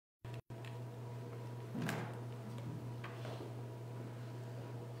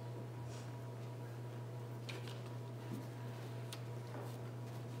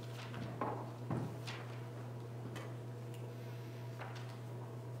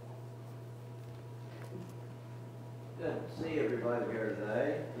Good to see everybody here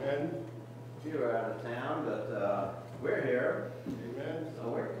today. Amen. A few are out of town, but we're here. Amen. So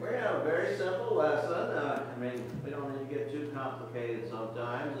we're going to have a very simple lesson. I mean, we don't need to get too complicated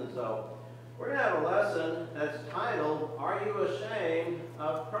sometimes. And so we're going to have a lesson that's titled, Are You Ashamed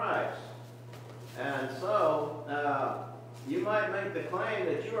of Christ? And so you might make the claim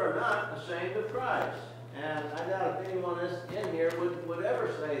that you are not ashamed of Christ. And I doubt if anyone in here would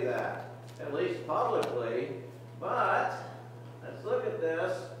ever say that, at least publicly. But let's look at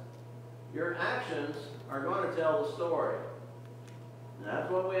this. Your actions are going to tell the story. And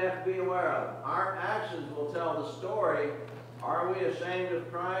that's what we have to be aware of. Our actions will tell the story. Are we ashamed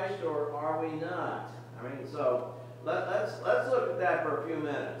of Christ or are we not? I mean, so let's look at that for a few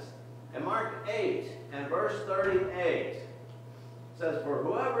minutes. In Mark 8 and verse 38, it says, For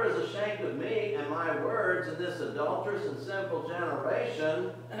whoever is ashamed of me and my words in this adulterous and sinful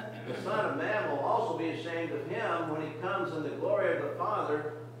generation, the Son of Man will also be ashamed of him when he comes in the glory of the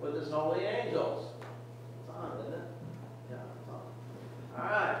Father with his holy angels. It's on, isn't it? Yeah, it's on. All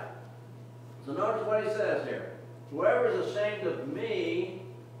right. So notice what he says here. Whoever is ashamed of me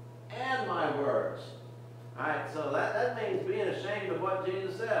and my words. All right, so that means being ashamed of what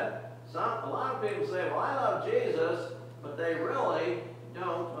Jesus said. A lot of people say, well, I love Jesus, but they really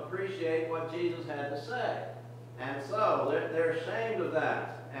don't appreciate what Jesus had to say. And so they're ashamed of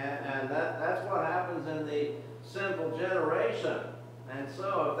that. And that's what happens in the sinful generation. And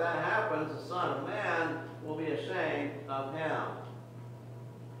so if that happens, the Son of Man will be ashamed of him.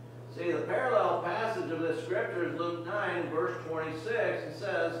 See, the parallel passage of this scripture is Luke 9, verse 26. It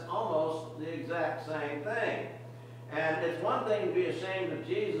says almost the exact same thing. And it's one thing to be ashamed of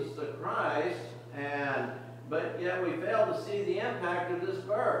Jesus the Christ, but yet we fail to see the impact of this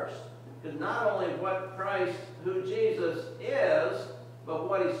verse. Because not only what Christ, who Jesus is, but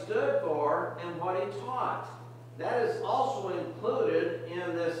what he stood for and what he taught. That is also included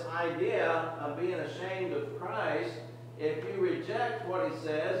in this idea of being ashamed of Christ. If you reject what he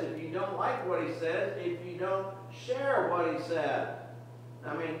says, if you don't like what he says, if you don't share what he said.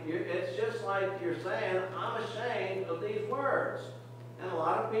 I mean, it's just like you're saying, I'm ashamed of these words. And a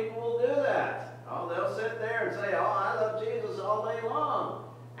lot of people will do that. Oh, they'll sit there and say, oh, I love Jesus all day long.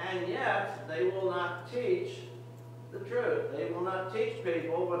 And yet, they will not teach the truth. They will not teach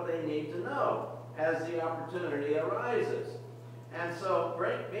people what they need to know as the opportunity arises. And so,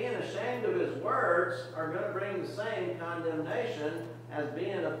 being ashamed of his words are going to bring the same condemnation as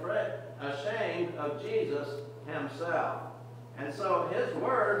being ashamed of Jesus himself. And so his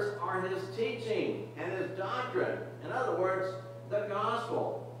words are his teaching and his doctrine. In other words, the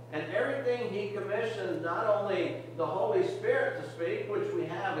gospel. And everything he commissioned, not only the Holy Spirit to speak, which we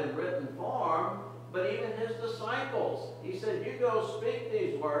have in written form, but even his disciples. He said, you go speak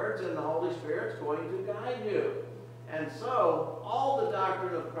these words and the Holy Spirit's going to guide you. And so, all the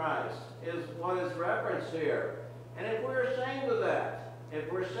doctrine of Christ is what is referenced here. And if we're ashamed of that,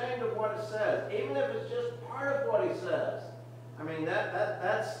 if we're ashamed of what it says, even if it's just part of what he says, I mean,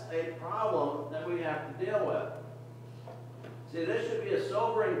 that's a problem that we have to deal with. See, this should be a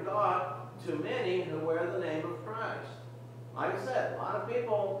sobering thought to many who wear the name of Christ. Like I said, a lot of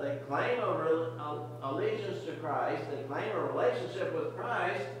people, they claim allegiance to Christ, they claim a relationship with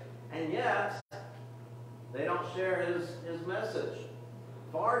Christ, and yet they don't share his message.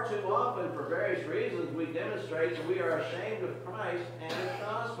 Far too often, for various reasons, we demonstrate that we are ashamed of Christ and his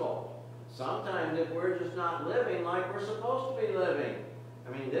gospel. Sometimes if we're just not living like we're supposed to be living.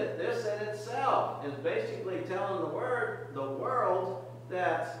 I mean, this in itself is basically telling the world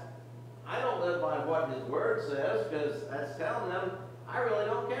that I don't live by what his word says, because that's telling them I really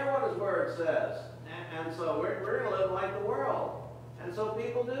don't care what his word says. And so we're going to live like the world. And so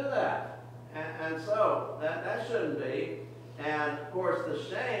people do that. And so that shouldn't be. And of course the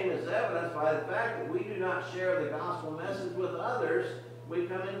shame is evidenced by the fact that we do not share the gospel message with others we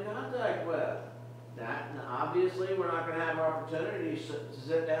come in contact with. Now, obviously we're not going to have opportunities to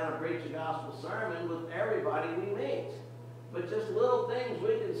sit down and preach a gospel sermon with everybody we meet. But just little things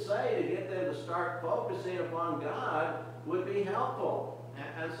we can say to get them to start focusing upon God would be helpful.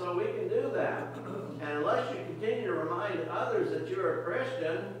 And so we can do that. And unless you continue to remind others that you're a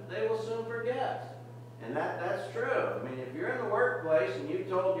Christian, they will soon forget. And that's true. I mean, if you're in the workplace and you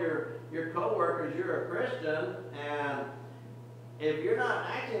told your coworkers you're a Christian, and if you're not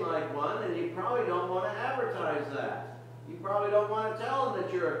acting like one, then you probably don't want to advertise that. You probably don't want to tell them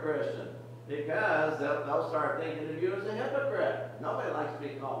that you're a Christian, because they'll start thinking of you as a hypocrite. Nobody likes to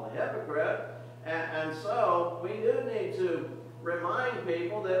be called a hypocrite. And so we do need to remind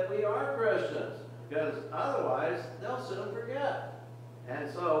people that we are Christians, because otherwise they'll soon forget. And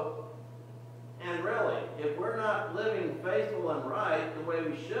so, and really, if we're not not living faithful and right the way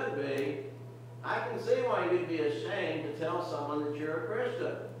we should be, I can see why you'd be ashamed to tell someone that you're a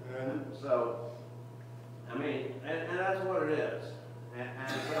Christian. So, I mean, and that's what it is.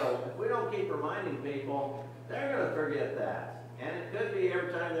 And so, if we don't keep reminding people, they're going to forget that. And it could be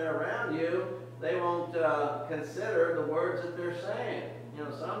every time they're around you, they won't consider the words that they're saying. You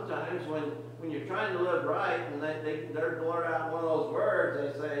know, sometimes when you're trying to live right and they're blurt out one of those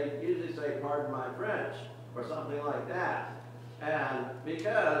words, they usually say, "Pardon my French," or something like that. And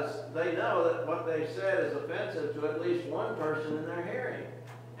because they know that what they've said is offensive to at least one person in their hearing.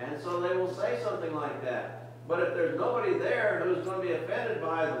 And so they will say something like that. But if there's nobody there who's going to be offended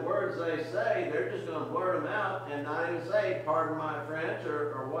by the words they say, they're just going to blurt them out and not even say, "Pardon my French,"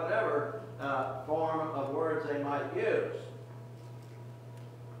 or whatever form of words they might use.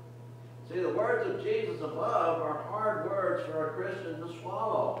 See, the words of Jesus above are hard words for a Christian to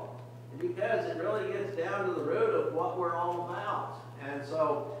swallow, because it really gets down to the root of what we're all about. And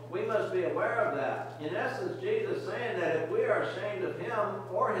so we must be aware of that. In essence, Jesus is saying that if we are ashamed of him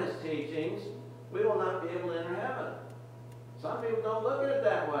or his teachings, we will not be able to enter heaven. Some people don't look at it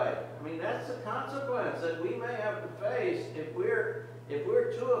that way. I mean, that's the consequence that we may have to face if we're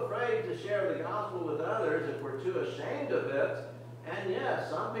too afraid to share the gospel with others, if we're too ashamed of it. And yes,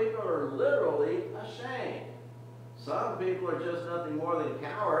 some people are literally ashamed. Some people are just nothing more than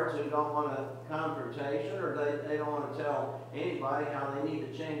cowards who don't want a confrontation, or they don't want to tell anybody how they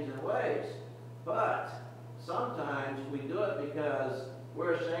need to change their ways. But sometimes we do it because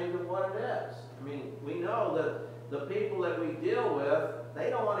we're ashamed of what it is. I mean, we know that the people that we deal with,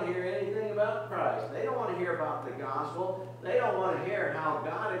 they don't want to hear anything about Christ. They don't want to hear about the gospel. They don't want to hear how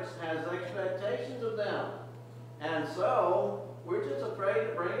God has expectations of them. And so we're just afraid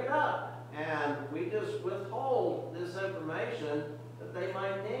to bring it up. And we just withhold this information that they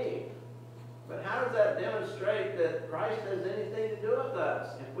might need. But how does that demonstrate that Christ has anything to do with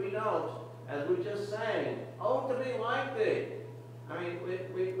us if we don't, as we just sang, "Oh, to be like thee"? I mean,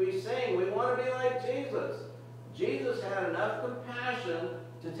 we sing, we want to be like Jesus. Jesus had enough compassion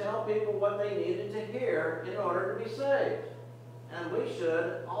to tell people what they needed to hear in order to be saved. And we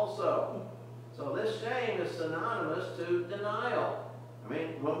should also. So this shame is synonymous to denial. I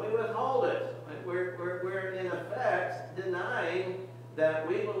mean, when we withhold it, we're in effect denying that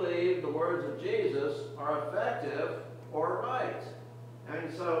we believe the words of Jesus are effective or right.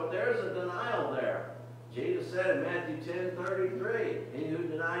 And so there's a denial there. Jesus said in Matthew 10:33, "He who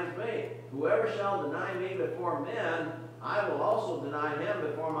denies me, whoever shall deny me before men, I will also deny him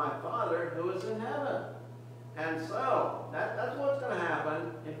before my Father who is in heaven." And so that's what's going to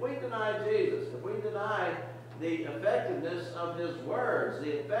happen if we deny Jesus, if we deny the effectiveness of his words,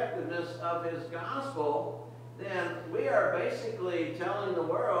 the effectiveness of his gospel, then we are basically telling the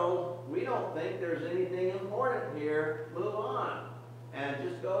world, we don't think there's anything important here, move on, and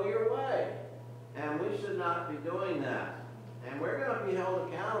just go your way. And we should not be doing that. And we're going to be held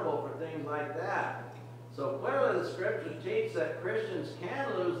accountable for things like that. So clearly the scriptures teach that Christians can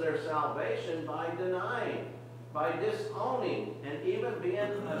lose their salvation by denying, by disowning, and even being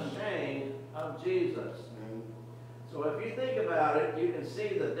ashamed of Jesus. So if you think about it, you can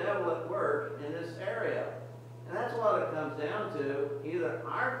see the devil at work in this area. And that's what it comes down to. Either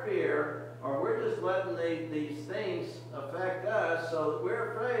our fear, or we're just letting these things affect us so that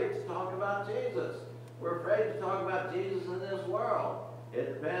we're afraid to talk about Jesus. We're afraid to talk about Jesus in this world.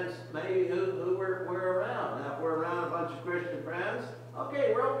 It depends maybe who we're around. Now, if we're around a bunch of Christian friends,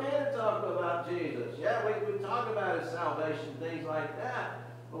 okay, we're okay to talk about Jesus. Yeah, we talk about his salvation, things like that.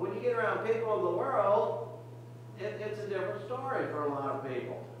 But when you get around people in the world, it's a different story for a lot of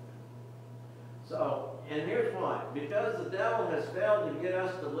people. So, and here's why. Because the devil has failed to get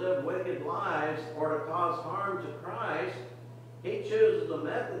us to live wicked lives or to cause harm to Christ, he chooses a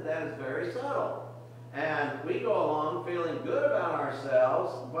method that is very subtle. And we go along feeling good about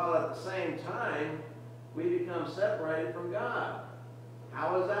ourselves, while at the same time, we become separated from God.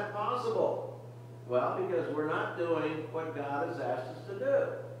 How is that possible? Well, because we're not doing what God has asked us to do.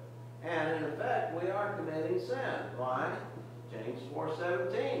 And in effect, we are committing sin. Why? James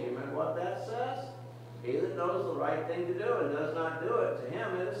 4:17. You remember what that says? He that knows the right thing to do and does not do it, to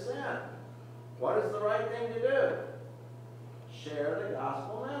him it is sin. What is the right thing to do? Share the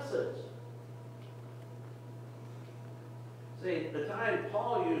gospel message. See, the time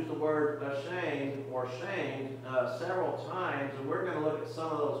Paul used the word ashamed or shamed several times, and we're going to look at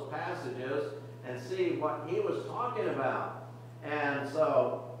some of those passages and see what he was talking about. And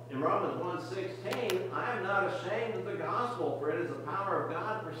so, in Romans 1:16, I am not ashamed of the gospel, for it is the power of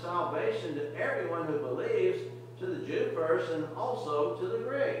God for salvation to everyone who believes, to the Jew first and also to the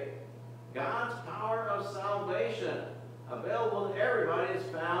Greek. God's power of salvation, available to everybody, is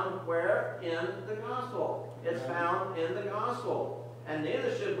found where? In the gospel. It's found in the gospel. And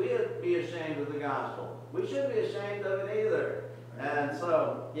neither should we be ashamed of the gospel. We shouldn't be ashamed of it either. And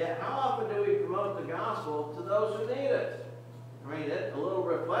so, yeah, how often do we promote the gospel to those who need it? I mean, a little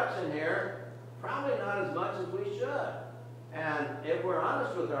reflection here, probably not as much as we should. And if we're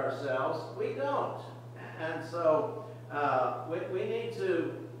honest with ourselves, we don't. And so, we need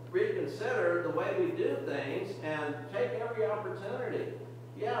to reconsider the way we do things and take every opportunity.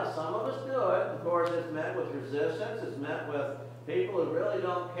 Yeah, some of us do it. Of course, it's met with resistance. It's met with people who really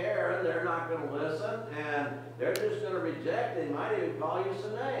don't care, and they're not going to listen, and they're just going to reject. They might even call you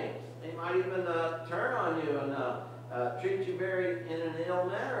some names. They might even turn on you and treat you in an ill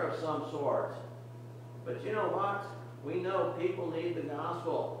manner of some sort. But you know what? We know people need the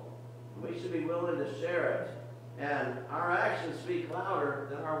gospel. We should be willing to share it. And our actions speak louder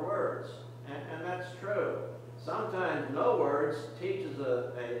than our words. And that's true. Sometimes no words teaches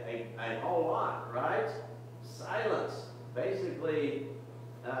a whole lot, right? Silence basically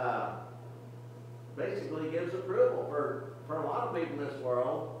gives approval. For a lot of people in this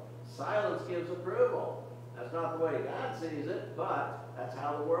world, silence gives approval. That's not the way God sees it, but that's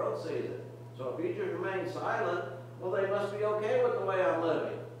how the world sees it. So if you just remain silent, well, they must be okay with the way I'm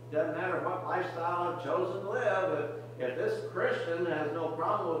living. Doesn't matter what lifestyle I've chosen to live. If this Christian has no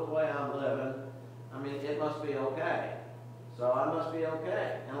problem with the way I'm living, I mean, it must be okay. So I must be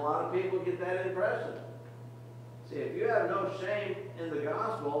okay. And a lot of people get that impression. See, if you have no shame in the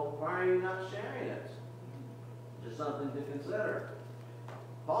gospel, why are you not sharing it? Just something to consider.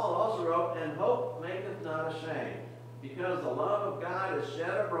 Paul also wrote, "And hope maketh not ashamed, because the love of God is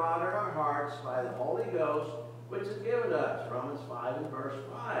shed abroad in our hearts by the Holy Ghost, which is given to us." Romans 5 and verse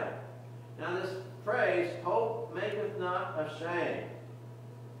 5. Now this phrase, hope maketh not ashamed.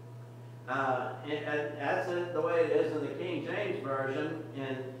 And that's the way it is in the King James Version,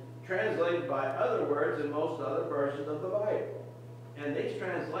 and translated by other words in most other versions of the Bible. And these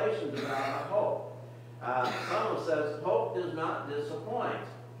translations about hope. Some says, hope does not disappoint.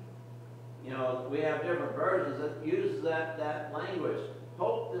 You know, we have different versions that use that language.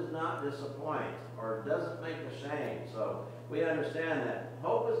 Hope does not disappoint, or doesn't make ashamed. So we understand that.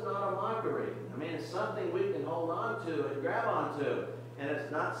 Hope is not a mockery. I mean, it's something we can hold on to and grab onto. And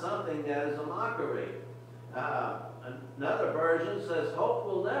it's not something that is a mockery. Another version says, hope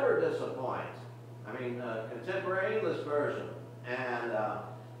will never disappoint. I mean, Contemporary English Version. And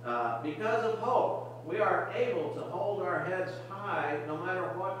because of hope, we are able to hold our heads high no matter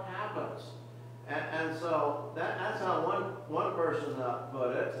what happens. And so that's how one person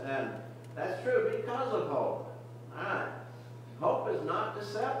put it. And that's true because of hope. All right. Hope is not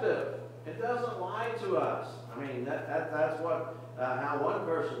deceptive. It doesn't lie to us. I mean, that's what how one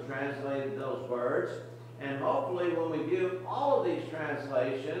person translated those words. And hopefully when we view all of these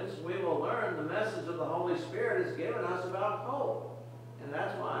translations, we will learn the message of the Holy Spirit has given us about hope. And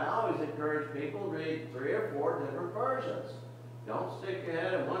that's why I always encourage people to read 3 or 4 different versions. Don't stick your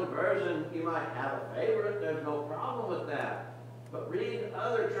head in one version. You might have a favorite. There's no problem with that. But read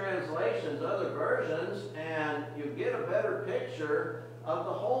other translations, other versions, and you get a better picture of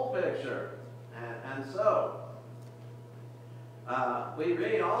the whole picture. And so, we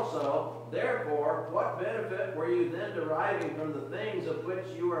read also, therefore, what benefit were you then deriving from the things of which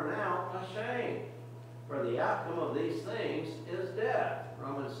you are now ashamed? For the outcome of these things is death.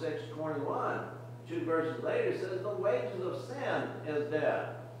 Romans 6:21. 2 verses later says, the wages of sin is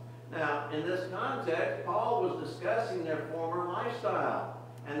death. Now, in this context, Paul was discussing their former lifestyle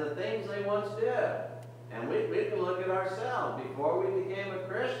and the things they once did. And we can look at ourselves. Before we became a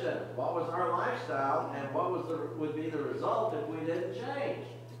Christian, what was our lifestyle and what would be the result if we didn't change?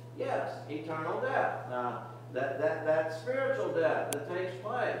 Yes, eternal death. Now, that spiritual death that takes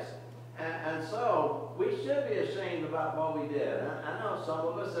place. And so, we should be ashamed about what we did. I know some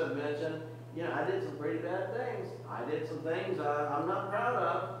of us have mentioned, you know, I did some pretty bad things. I did some things I'm not proud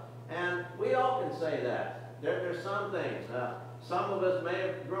of. And we all can say that. There's some things. Some of us may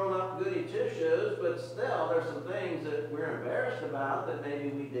have grown up goody two-shoes, but still there's some things that we're embarrassed about that maybe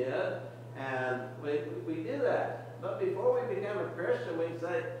we did, and we do that. But before we become a Christian, we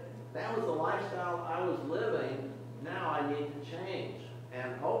say, that was the lifestyle I was living, now I need to change.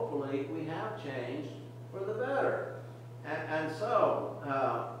 And hopefully we have changed for the better. And so,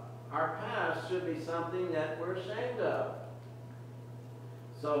 our past should be something that we're ashamed of.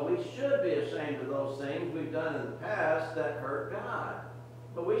 So we should be ashamed of those things we've done in the past that hurt God.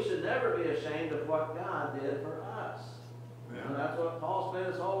 But we should never be ashamed of what God did for us. Yeah. And that's what Paul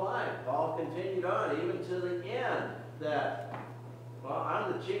spent his whole life. Paul continued on even to the end that, well,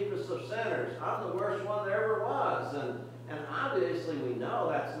 I'm the chiefest of sinners. I'm the worst one there ever was. And obviously we know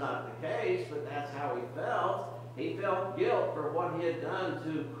that's not the case, but that's how he felt. He felt guilt for what he had done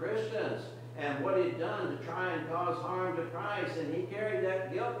to Christians and what he'd done to try and cause harm to Christ. And he carried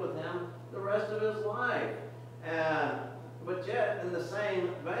that guilt with him the rest of his life. But yet, in the same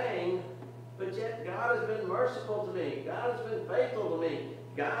vein, but yet God has been merciful to me. God has been faithful to me.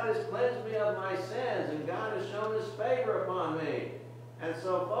 God has cleansed me of my sins, and God has shown his favor upon me. And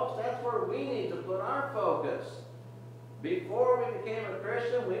so, folks, that's where we need to put our focus. Before we became a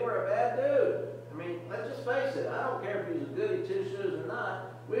Christian, we were a bad dude. I mean, let's just face it. I don't care if he's a goody two-shoes or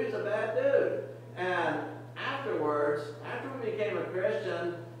not. We was a bad dude. And afterwards, after we became a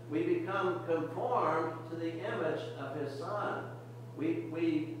Christian, we become conformed to the image of his Son.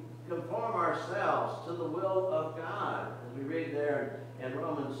 We conform ourselves to the will of God, as we read there in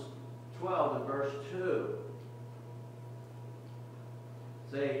Romans 12 and verse 2.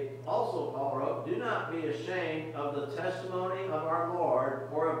 Say, also Paul wrote, do not be ashamed of the testimony of our Lord,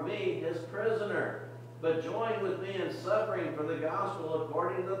 or of me, his prisoner, but join with me in suffering for the gospel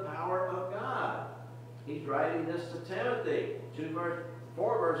according to the power of God. He's writing this to Timothy.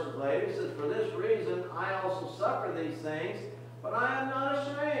 4 verses later, he says, for this reason I also suffer these things, but I am not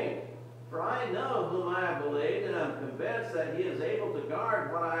ashamed. For I know whom I have believed, and am convinced that he is able to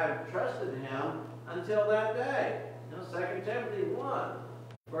guard what I have trusted him until that day. Now, 2 Timothy 1,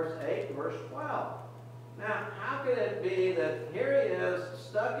 verse 8 and verse 12. Now, how can it be that here he is,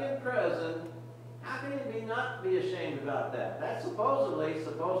 stuck in prison? How can he not be ashamed about that? That's supposedly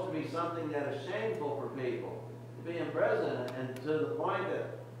supposed to be something that is shameful for people, to be in prison, and to the point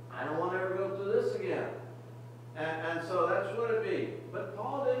that I don't want to ever go through this again. And so that's what it be. But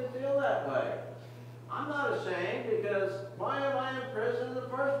Paul didn't feel that way. I'm not ashamed because why am I in prison in the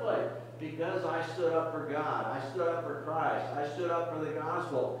first place? Because I stood up for God. I stood up for Christ. I stood up for the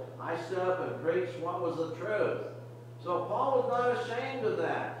gospel. I stood up and preached what was the truth. So Paul was not ashamed of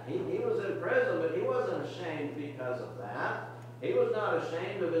that. He was in prison, but he wasn't ashamed because of that. He was not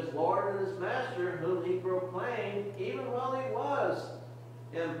ashamed of his Lord and his Master, whom he proclaimed even while he was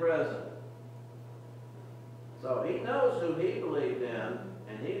in prison. So he knows who he believed in,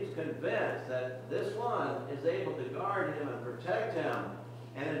 and he's convinced that this one is able to guard him and protect him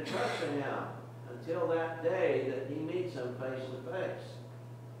and entrust in him until that day that he meets him face to face.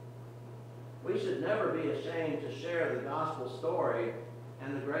 We should never be ashamed to share the gospel story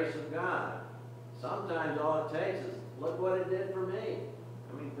and the grace of God. Sometimes all it takes is, look what it did for me.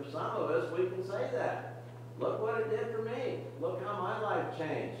 I mean, for some of us, we can say that. Look what it did for me. Look how my life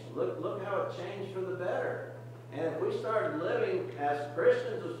changed. Look how it changed for the better. And if we started living as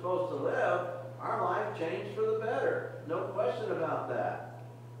Christians are supposed to live, our life changed for the better. No question about that.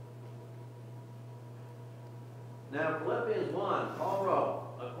 Now, Philippians 1, Paul wrote,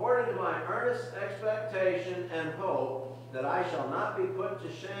 according to my earnest expectation and hope that I shall not be put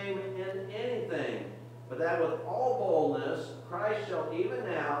to shame in anything, but that with all boldness Christ shall even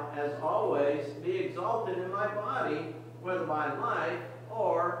now, as always, be exalted in my body, whether by life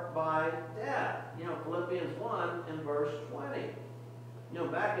or by death. You know, Philippians 1 and verse 20. You know,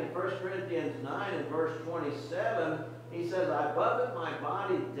 back in 1 Corinthians 9 and verse 27, he says, I buffet my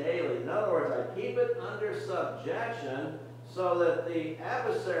body daily. In other words, I keep it under subjection so that the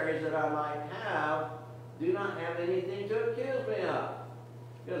adversaries that I might have do not have anything to accuse me of.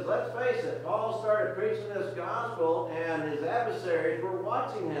 Because let's face it, Paul started preaching this gospel and his adversaries were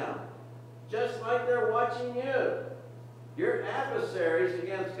watching him, just like they're watching you. Your adversaries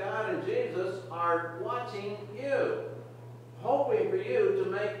against God and Jesus are watching you, hoping for you to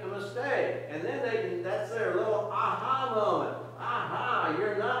make a mistake. And then that's their little aha moment. Aha,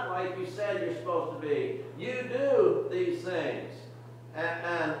 you're not like you said you're supposed to be. You do these things.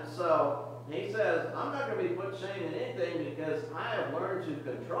 And so he says, I'm not going to be put shame in anything because I have learned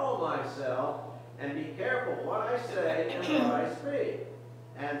to control myself and be careful what I say and what I speak.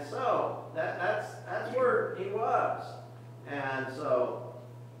 And so that's where he was. And so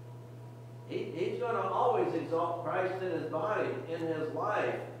he's going to always exalt Christ in his body, in his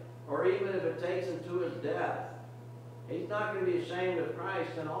life, or even if it takes him to his death. He's not going to be ashamed of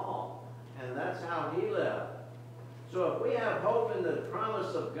Christ at all. And that's how he lived. So if we have hope in the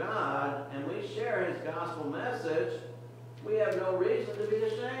promise of God and we share his gospel message, we have no reason to be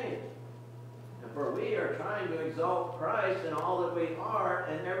ashamed. And for we are trying to exalt Christ in all that we are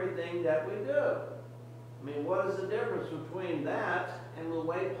and everything that we do. I mean, what is the difference between that and the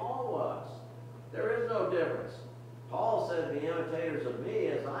way Paul was? There is no difference. Paul said, be imitators of me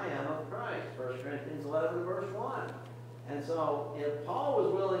as I am of Christ. 1 Corinthians 11 verse 1. And so if Paul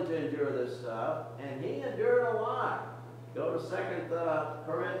was willing to endure this stuff, and he endured a lot, Go to 2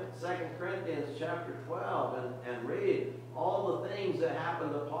 Corinthians chapter 12 and read all the things that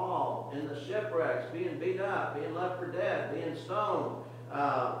happened to Paul in the shipwrecks, being beat up, being left for dead, being stoned,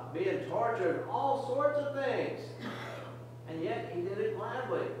 being tortured, all sorts of things. And yet he did it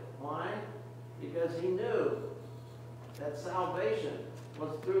gladly. Why? Because he knew that salvation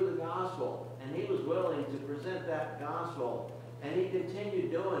was through the gospel. And he was willing to present that gospel. And he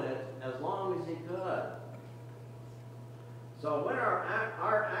continued doing it as long as he could. So when our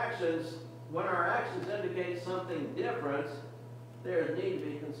actions indicate something different, there's need to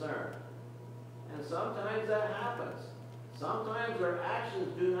be concerned. And sometimes that happens. Sometimes our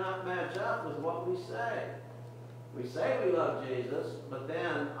actions do not match up with what we say. We say we love Jesus, but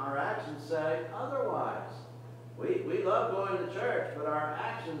then our actions say otherwise. We love going to church, but our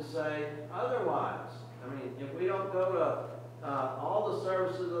actions say otherwise. I mean, if we don't go to all the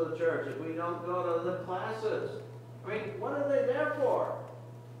services of the church, if we don't go to the classes, I mean, what are they there for?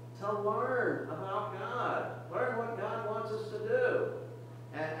 To learn about God. Learn what God wants us to do.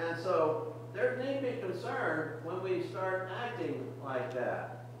 And so there need to be concern when we start acting like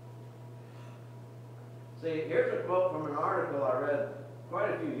that. See, here's a quote from an article I read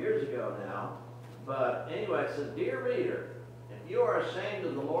quite a few years ago now. But anyway, it says, "Dear reader, if you are ashamed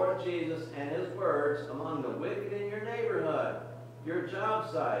of the Lord Jesus and his words among the wicked in your neighborhood, your job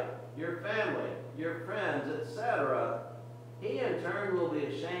site, your family, your friends, etc., he in turn will be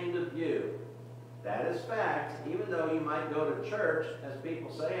ashamed of you. That is fact, even though you might go to church, as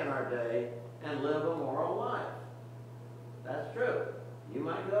people say in our day, and live a moral life." That's true. You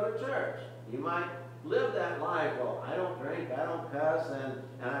might go to church. You might live that life. Well, I don't drink, I don't cuss, and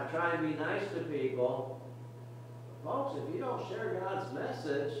I try and be nice to people. Folks, if you don't share God's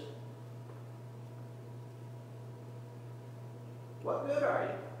message, what good are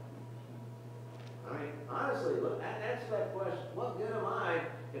you? I mean, honestly, look, answer that question. What good am I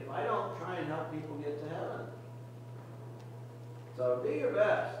if I don't try and help people get to heaven? So do your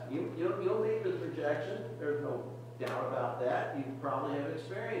best. You'll meet with rejection. There's no doubt about that. You probably have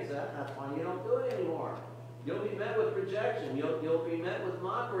experienced that. That's why you don't do it anymore. You'll be met with rejection. You'll be met with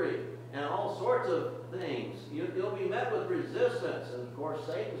mockery and all sorts of things. You'll be met with resistance. And of course,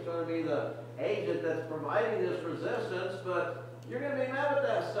 Satan's going to be the agent that's providing this resistance, but you're going to be met with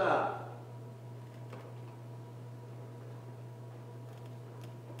that stuff.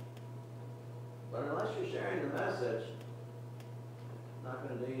 But unless you're sharing the message, it's not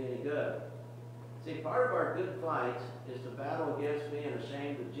going to do you any good. See, part of our good fight is to battle against being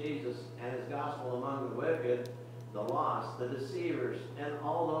ashamed of Jesus and his gospel among the wicked, the lost, the deceivers, and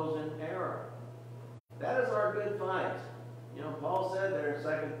all those in error. That is our good fight. You know, Paul said there in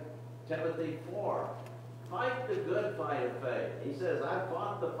 2 Timothy 4, "Fight the good fight of faith." He says, "I've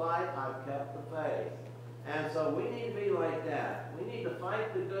fought the fight, I've kept the faith." And so we need to be like that. We need to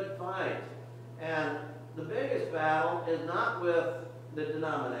fight the good fight. And the biggest battle is not with the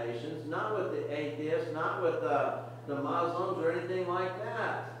denominations, not with the atheists, not with the Muslims or anything like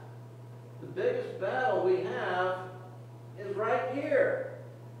that. The biggest battle we have is right here.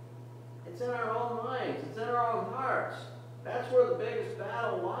 It's in our own minds. It's in our own hearts. That's where the biggest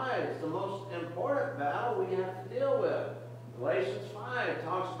battle lies, the most important battle we have to deal with. Galatians 5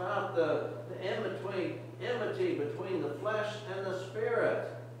 talks about the enmity between the flesh and the spirit.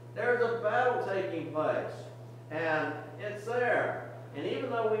 There's a battle taking place, and it's there. And even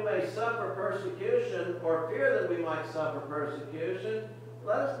though we may suffer persecution or fear that we might suffer persecution,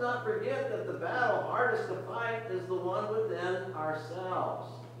 let us not forget that the battle hardest to fight is the one within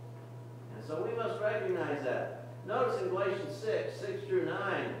ourselves. And so we must recognize that. Notice in Galatians 6 through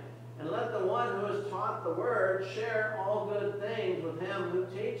 9, "And let the one who has taught the word share all good things with him who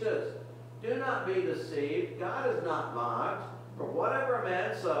teaches. Do not be deceived. God is not mocked. For whatever a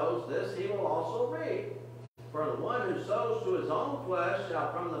man sows, this he will also reap. For the one who sows to his own flesh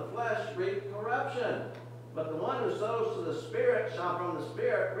shall from the flesh reap corruption. But the one who sows to the Spirit shall from the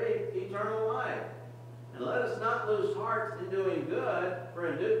Spirit reap eternal life. And let us not lose heart in doing good, for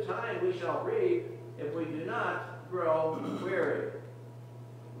in due time we shall reap if we do not grow weary."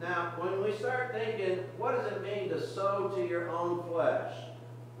 Now, when we start thinking, what does it mean to sow to your own flesh?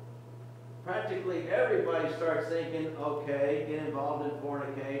 Practically everybody starts thinking, okay, get involved in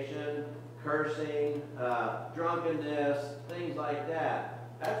fornication, cursing, drunkenness, things like that.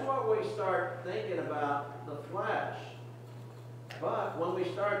 That's what we start thinking about the flesh. But when we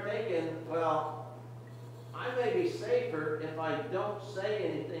start thinking, well, I may be safer if I don't say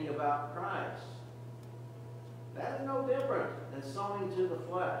anything about Christ, that is no different than sowing to the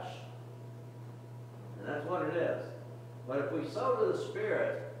flesh. And that's what it is. But if we sow to the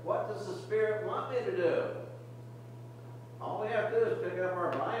Spirit, what does the Spirit want me to do? All we have to do is pick up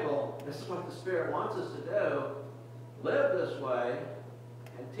our Bible. This is what the Spirit wants us to do. Live this way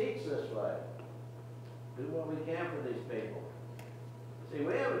and teach this way. Do what we can for these people. See,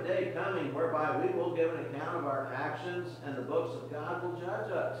 we have a day coming whereby we will give an account of our actions, and the books of God will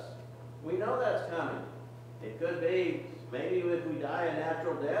judge us. We know that's coming. It could be maybe if we die a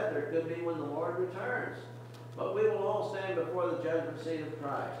natural death, or it could be when the Lord returns. But we will all stand before the judgment seat of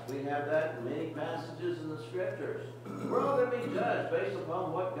Christ. We have that in many passages in the Scriptures. We're all going to be judged based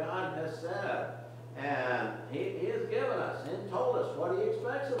upon what God has said. And He has given us and told us what He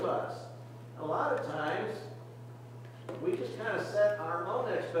expects of us. A lot of times, we just kind of set our own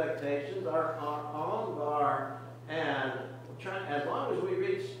expectations, our own bar, and as long as we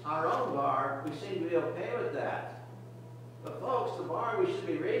reach our own bar, we seem to be okay with that. But folks, the bar we should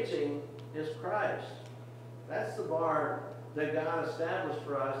be reaching is Christ. That's the bar that God established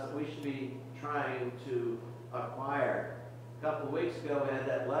for us that we should be trying to acquire. A couple of weeks ago we had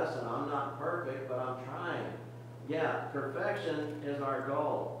that lesson, I'm not perfect, but I'm trying. Yeah, perfection is our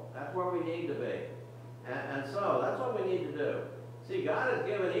goal. That's where we need to be. And so that's what we need to do. See, God has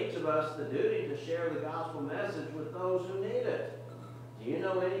given each of us the duty to share the gospel message with those who need it. Do you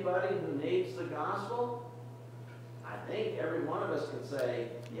know anybody who needs the gospel? I think every one of us can say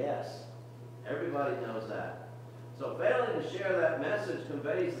yes. Everybody knows that. So failing to share that message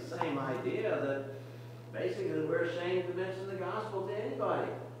conveys the same idea that basically we're ashamed to mention the gospel to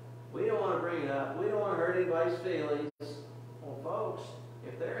anybody. We don't want to bring it up. We don't want to hurt anybody's feelings. Well, folks,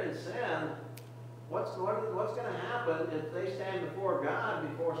 if they're in sin, what's going to happen if they stand before God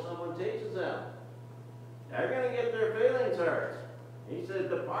before someone teaches them? They're going to get their feelings hurt. He said,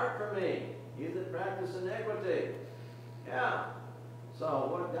 depart from me, you that practice iniquity. Yeah. So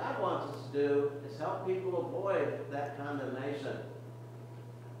what God wants us to do is help people avoid that condemnation.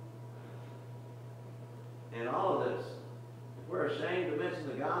 And all of this, if we're ashamed to mention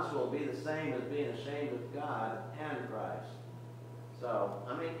the gospel, will be the same as being ashamed of God and Christ. So,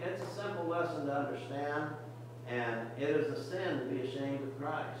 I mean, it's a simple lesson to understand, and it is a sin to be ashamed of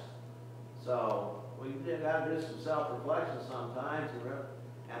Christ. So, we've got to do some self-reflection sometimes.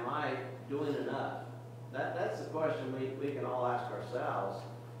 Am I doing enough? That's the question we can all ask ourselves.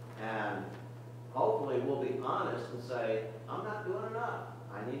 And hopefully we'll be honest and say, I'm not doing enough.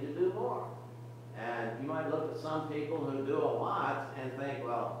 I need to do more. And you might look at some people who do a lot and think,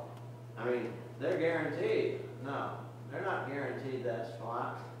 well, I mean, they're guaranteed. No, they're not guaranteed that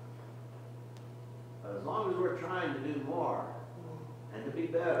spot. But as long as we're trying to do more and to be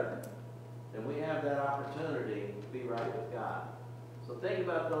better, then we have that opportunity to be right with God. So think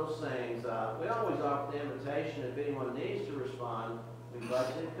about those things. We always offer the invitation if anyone needs to respond. We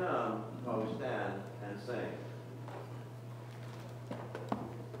invite you to come while we stand and sing.